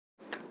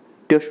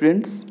Dear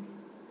students,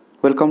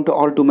 welcome to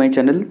all to my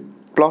channel.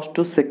 Plus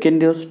 2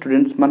 second year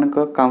students मानक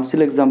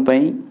council exam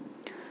पाई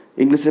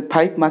English रे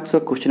 5 marks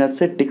question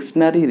आसे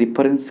dictionary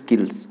reference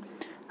skills.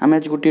 हम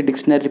आज गोटे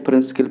dictionary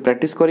reference skill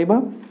practice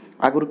करिबा.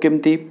 आगुर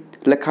केमती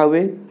लेखा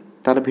हुए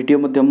तार वीडियो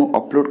मध्ये मु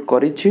अपलोड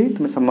करिछि,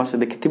 तुम समस्त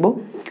देखिथिबो.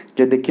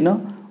 जे देखिनो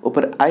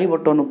ऊपर आई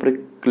बटन ऊपर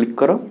क्लिक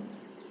करो,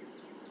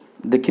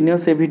 देखिनियो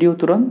से वीडियो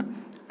तुरंत.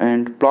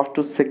 And plus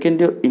 2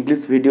 second year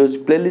English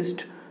videos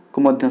playlist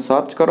को मध्य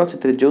सर्च करो,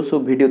 से जो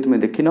सब वीडियो तुम्हें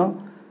देखिन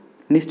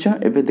निश्चय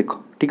एवं देख.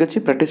 ठीक अच्छे,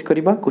 प्रैक्टिस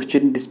करवा.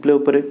 क्वेश्चन डिस्प्ले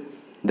ऊपर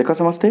देख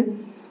समस्ते.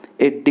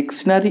 A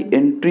dictionary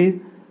entry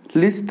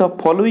list the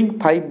following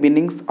 5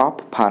 meanings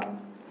of फार.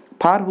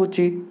 फार हूँ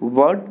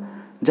वर्ड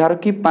जार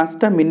कि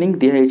 5टा मीनिंग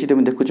दिखाई.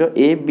 तुम देखुच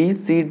A B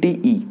C D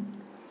E.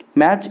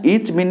 Match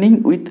etch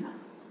meaning with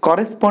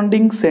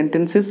corresponding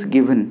sentences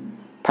given.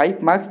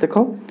 5 marks देख.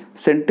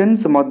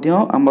 सेंटेंस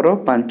मध्य आमर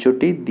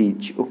 5टी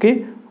दीज. ओके,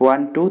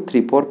 1 2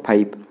 3 4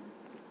 5.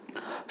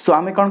 सो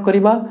आमे कौन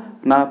करिबा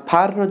ना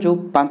फार रो जो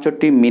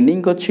 5टी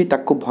मीनिंग अच्छी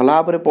ताको भल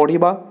भाव में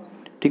पढ़ा.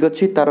 ठीक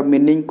अच्छे, तार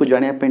मीनिंग को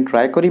जानिया पे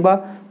ट्राए करिबा,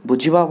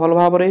 बुझिबा भल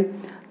भाव में.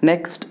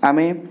 नेक्स्ट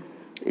आमे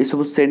ये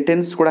सब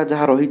सेंटेंस गुड़ा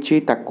जहाँ रही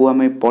ताको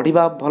आमे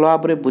पढ़ा भल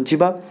भाव में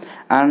बुझिबा.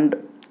 एंड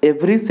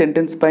एवरी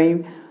सेंटेंस पाई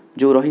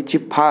जो रही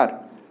फार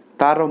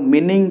तार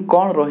मीनिंग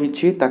कौन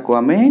रही ताको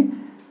आमे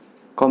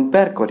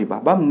कंपेयर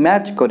करिबा बा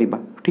मैच करिबा.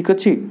 ठीक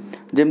अच्छे,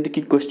 जेमती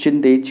कि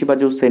क्वेश्चन देछि बा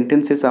जो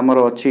सेंटेंसेस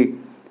आमर अच्छी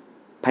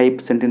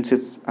 5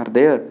 sentences are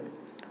there.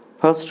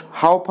 First,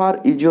 how far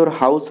is your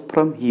house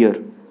from here?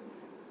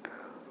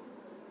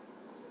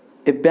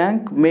 A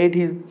bank made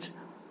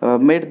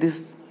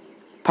this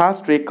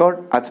first record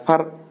as far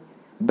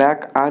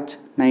back as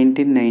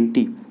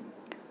 1990.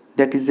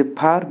 That is a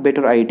far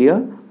better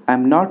idea. I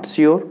am not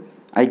sure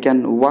I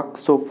can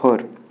walk so far.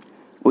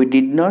 We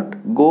did not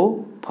go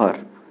far.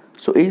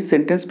 So इस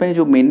sentence पे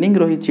जो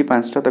meaning रही ची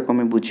 5टा तक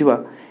हमें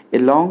बुझिबा.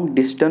 A long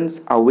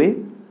distance away.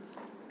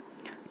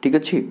 ठीक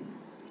अच्छी.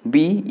 B,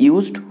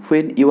 used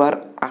when you are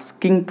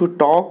asking to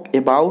talk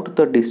about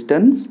the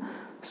distance.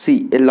 C,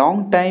 a long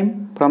time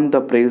from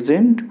the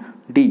present.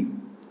 D,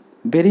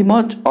 very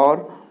much or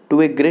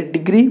to a great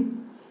degree.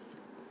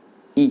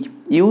 E,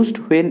 used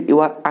when you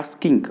are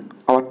asking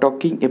or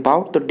talking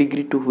about the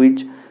degree to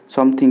which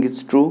something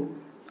is true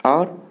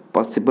or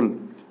possible.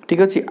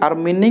 ठीक अच्छे, are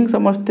meaning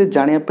समस्ते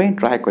जानिया पे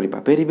try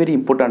करिबा. Very very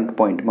important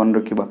point मन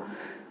रखिबा.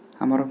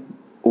 हमर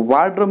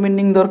word रो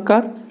meaning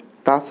दरकार,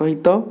 ता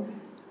सहित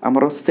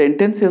आमर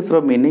सेंटेंसेस रो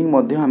मीनिंग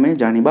मध्य हमें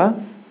जानिबा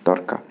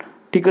दरकार.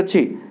 ठीक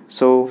अच्छे,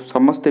 सो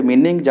समस्ते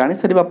मीनिंग जानि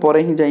सारिबा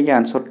परे ही जाई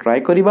आंसर ट्राई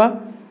करिबा.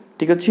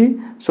 ठीक अच्छे,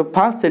 सो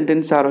फर्स्ट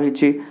सेंटेंस आ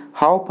रही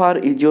how far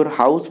is your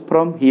house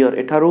from here.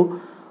 एठारू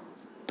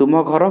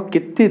तुम घर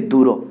केते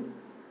दूर.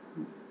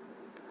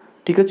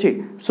 ठीक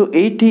अच्छे, सो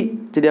एठी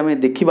जदि हमें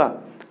देखिबा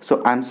सो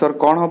आंसर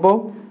कौन हबो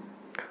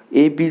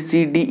A B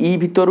C D E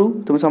भितरु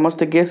तुम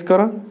समस्ते गेस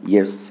कर.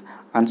 यस,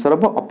 आंसर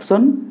हबो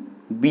ऑप्शन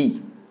बी.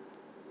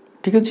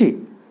 ठीक अच्छे,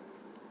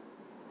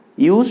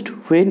 used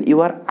when you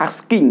are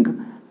asking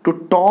to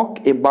talk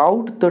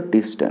about the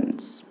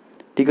distance.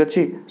 ठीक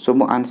अच्छे, सो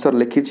मो आंसर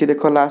लिखी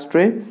देख लास्ट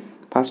रे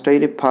फर्स्ट आई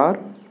रे फार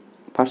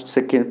फर्स्ट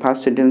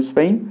सेंटेंस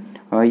पे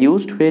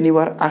used when you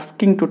are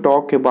asking to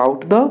talk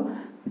about the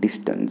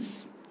distance.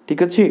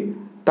 ठीक अच्छे,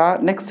 ता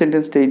नेक्स्ट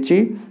सेंटेंस देछि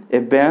ए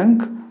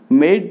bank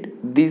made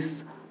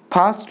this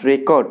first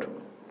record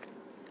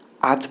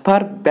आज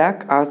फार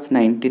बैक आज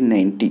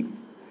 1990.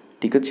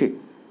 ठीक अच्छे,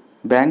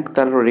 बैंक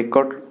तार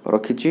रिकॉर्ड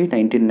रखी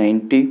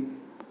 1990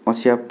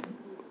 मसीहा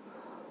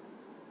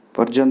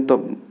पर्यंत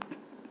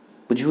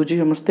बुझी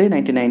समस्ते.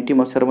 1990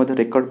 मसीहार मध्य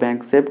रिकॉर्ड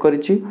बैंक सेव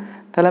करिछि.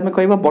 ताले हमें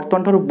कहबा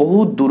वर्तमान ठारू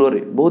बहुत दूर रे,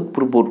 बहुत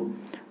पूर्व.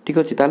 ठीक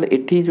अछि, ताले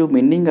एठी जो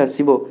meaning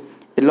आसीबो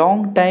a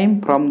long time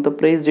from the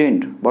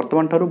present.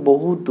 वर्तमान ठारू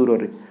बहुत दूर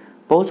रे,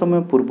 बहुत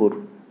समय पूर्व.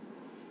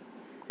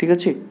 ठीक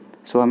अछि,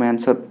 सो हमें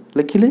आंसर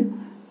लिखिले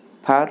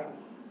फार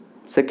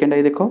सेकंड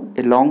आई देखो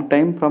a long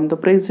time from the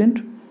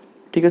present.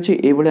 ठीक अच्छे,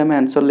 ये आम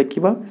आंसर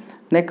लिखा.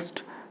 नेक्स्ट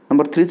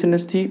नंबर 3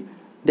 सेंटेंस थी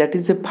that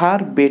is a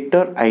far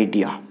better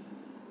idea.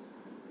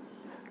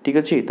 ठीक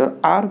अच्छे, तो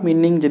आर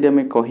मीनिंग जदि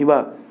आम कहवा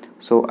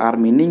सो आर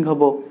मीनिंग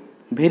हम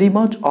वेरी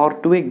मच और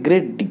टू ए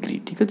ग्रेट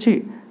डिग्री. ठीक अच्छे,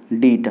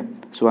 डीटा.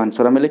 सो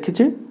आंसर आम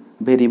लिखीचे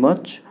वेरी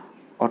मच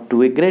और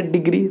to a great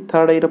degree.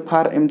 Third आई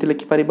फार एमती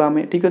लिखिपर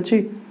आम. ठीक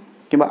अच्छे,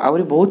 कि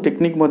आहरी बहुत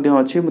टेक्निक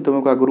अच्छी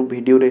तुमको आगुरी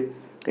वीडियो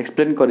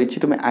एक्सप्लेन करी.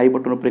 तुम आई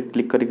बटन पर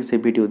क्लिक करके से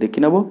वीडियो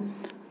देखी नब.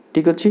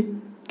 ठीक अच्छे,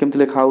 केमती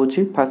लिखा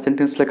होची फर्स्ट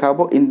सेंटेंस लिखा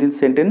हो in this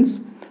sentence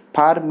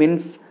far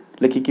means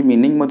लिखिकी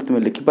meaning मत तुम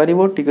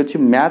लिखिपर. ठीक अच्छे,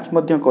 मैच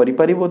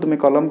कर तुम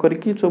कलम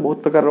करके सो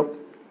बहुत प्रकार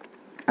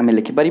आम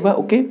लिखिपर.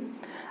 Okay,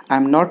 I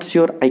am not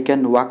sure I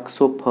can walk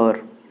so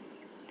फार.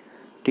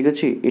 ठीक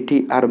अच्छे,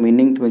 ये आर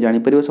मीनिंग तुम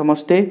जापर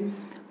समस्ते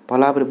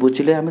भल भाव में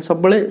बुझे. आम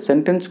सब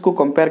सेंटेंस को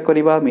कंपेयर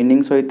करवा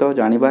मीनिंग सहित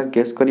जाना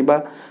गेस करवा.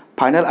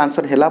 फाइनल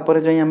आंसर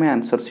है जाए आम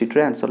आंसर सीट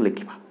रे आंसर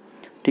लिखा.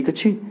 ठीक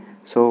अच्छे,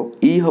 सो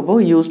ई हम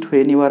used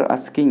when you are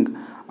asking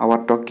or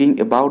talking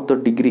about the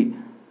degree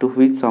to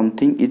which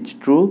something is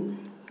true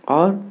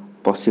or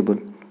possible.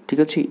 ठीक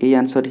अच्छे ये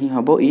आंसर ही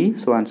हम ई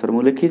सो आंसर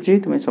मुझे लिखी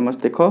तुम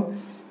समस्त देख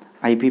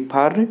आई भी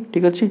फार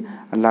ठीक अच्छे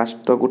लास्ट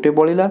तो गोटे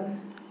बड़ा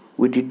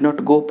वी डिड नॉट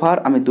गो फार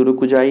आम दूर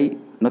को जाई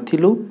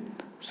नथिलु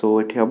सो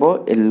ये हम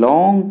ए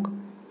लॉन्ग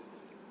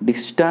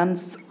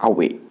डिस्टेंस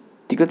अवे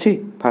ठीक अच्छे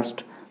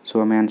फास्ट सो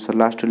आम answer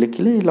last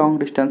लिखिले long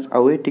distance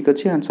away ठीक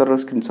अच्छे आंसर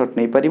स्क्रीनशॉट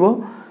नहीं पार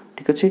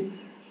ठीक अच्छे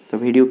तो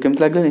वीडियो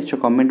केमती लगे निश्चय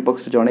कमेंट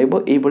बॉक्स में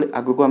जनइब ये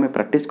आगो को आम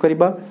प्रैक्टिस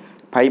करवा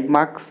 5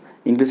 मार्क्स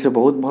इंग्लिश में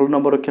बहुत भल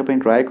नंबर रखापी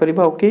ट्राए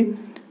करवा okay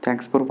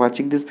thanks for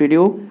watching this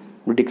video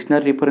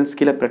dictionary reference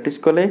के प्रैक्टिस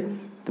कले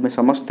तुम्हें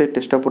समस्ते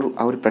टेस्ट पेपर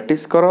आहुरी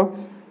प्रैक्टिस कर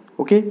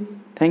okay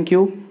thank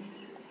you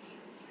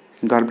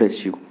God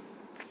bless you.